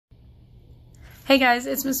Hey guys,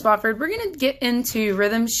 it's Miss Spofford. We're going to get into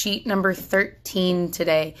rhythm sheet number 13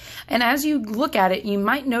 today. And as you look at it, you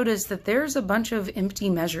might notice that there's a bunch of empty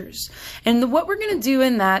measures. And what we're going to do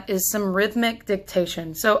in that is some rhythmic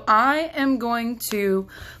dictation. So I am going to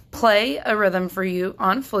play a rhythm for you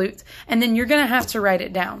on flute, and then you're going to have to write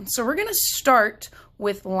it down. So we're going to start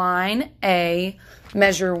with line A,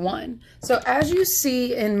 measure 1. So as you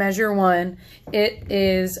see in measure 1, it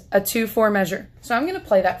is a 2/4 measure. So I'm going to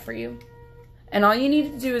play that for you. And all you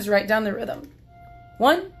need to do is write down the rhythm.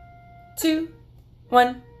 1, 2,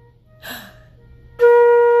 1.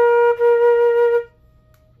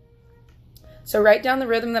 So write down the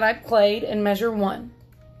rhythm that I played in measure 1.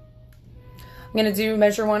 I'm going to do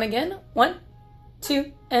measure 1 again. 1,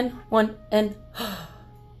 2, and 1, and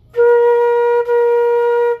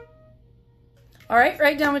all right,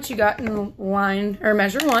 write down what you got in line or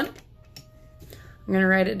measure 1. I'm going to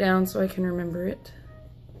write it down so I can remember it.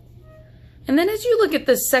 And then as you look at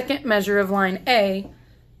the second measure of line A,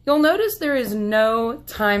 you'll notice there is no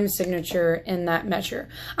time signature in that measure.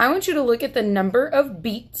 I want you to look at the number of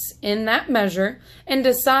beats in that measure and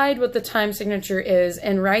decide what the time signature is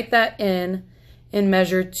and write that in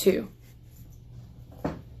measure 2.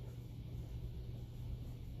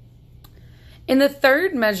 In the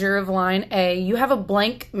third measure of line A, you have a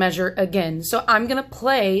blank measure again. So I'm going to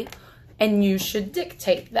play and you should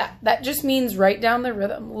dictate that. That just means write down the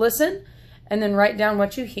rhythm. Listen. And then write down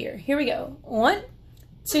what you hear. Here we go. 1,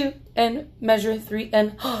 2, and measure 3,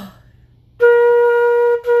 and all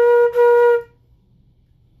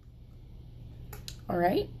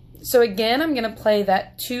right. So again, I'm going to play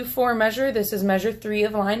that 2/4 measure. This is measure 3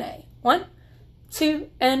 of line A. 1, 2,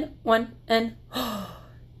 and 1, and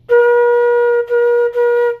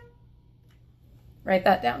write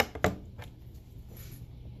that down.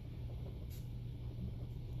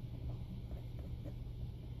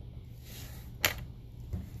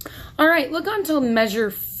 All right, look on to measure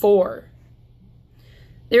 4.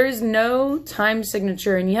 There is no time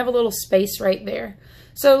signature and you have a little space right there.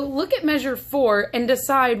 So look at measure 4 and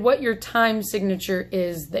decide what your time signature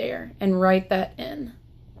is there and write that in.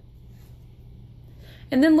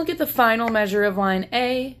 And then look at the final measure of line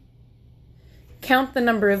A, count the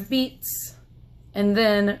number of beats, and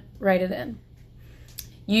then write it in.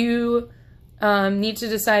 You need to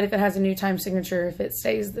decide if it has a new time signature, if it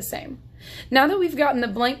stays the same. Now that we've gotten the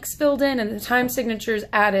blanks filled in and the time signatures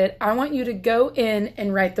added, I want you to go in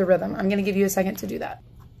and write the rhythm. I'm going to give you a second to do that.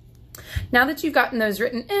 Now that you've gotten those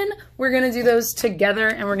written in, we're going to do those together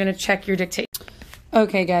and we're going to check your dictation.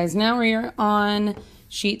 Okay guys, now we are on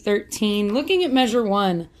sheet 13. Looking at measure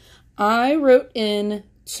 1, I wrote in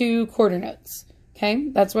 2 quarter notes. Okay,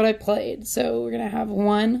 that's what I played. So we're going to have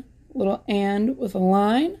 1 little and with a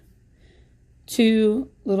line, 2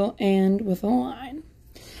 little and with a line.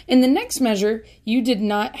 In the next measure, you did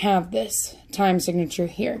not have this time signature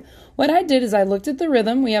here. What I did is I looked at the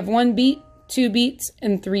rhythm. We have 1 beat, 2 beats,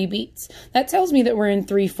 and 3 beats. That tells me that we're in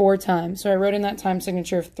 3/4 time. So I wrote in that time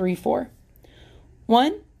signature of 3/4.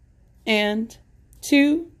 1 and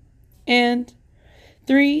 2 and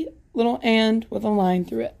 3 little and with a line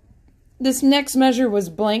through it. This next measure was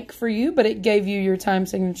blank for you, but it gave you your time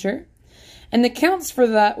signature. And the counts for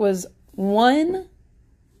that was 1,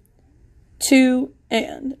 2,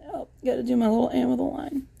 and. Oh, got to do my little and with a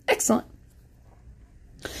line. Excellent.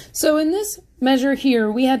 So in this measure here,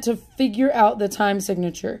 we had to figure out the time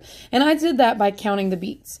signature. And I did that by counting the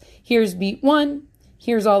beats. Here's beat 1,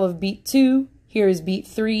 here's all of beat 2, here is beat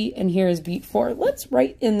 3, and here is beat 4. Let's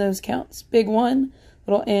write in those counts. Big 1,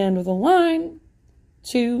 little and with a line,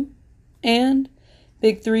 2, and,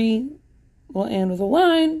 big 3, little and with a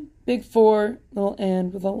line, big 4, little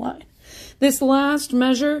and with a line. This last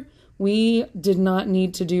measure, we did not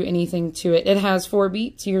need to do anything to it. It has 4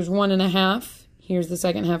 beats. Here's 1.5. Here's the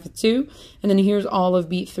second half of 2. And then here's all of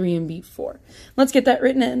beat 3 and beat 4. Let's get that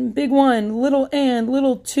written in. Big 1, little and,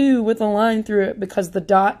 little 2 with a line through it because the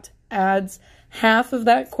dot adds half of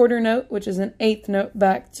that quarter note, which is an 1/8 note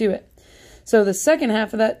back to it. So the second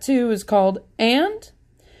half of that 2 is called and.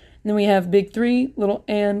 And then we have big 3, little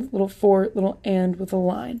and, little 4, little and with a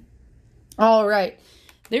line. All right.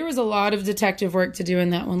 There was a lot of detective work to do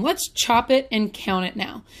in that one. Let's chop it and count it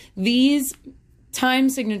now. These time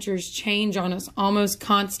signatures change on us almost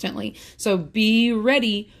constantly. So be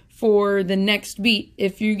ready for the next beat.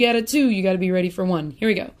 If you get a 2, you got to be ready for 1. Here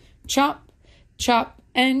we go. Chop, chop,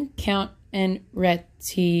 and count, and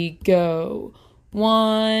ready, go.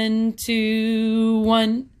 1, 2,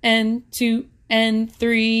 1, and 2, and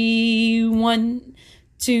 3, 1,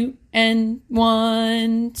 2, and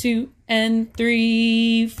 1, 2, and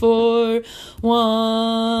 3, 4,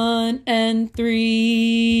 1 and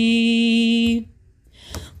 3.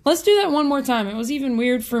 Let's do that one more time. It was even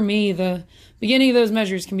weird for me. The beginning of those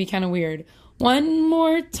measures can be kind of weird. One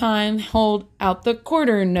more time, hold out the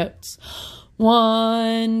quarter notes.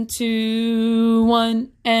 1, 2,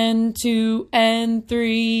 1 and 2 and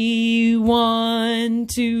 3. 1,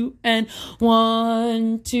 2 and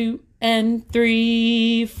 1, 2 and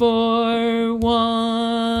 3, 4,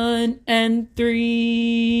 1 and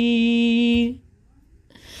 3.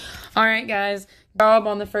 All right, guys. Job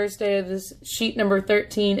on the first day of this sheet number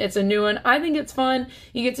 13. It's a new one. I think it's fun.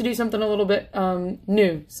 You get to do something a little bit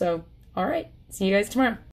new. So, all right. See you guys tomorrow.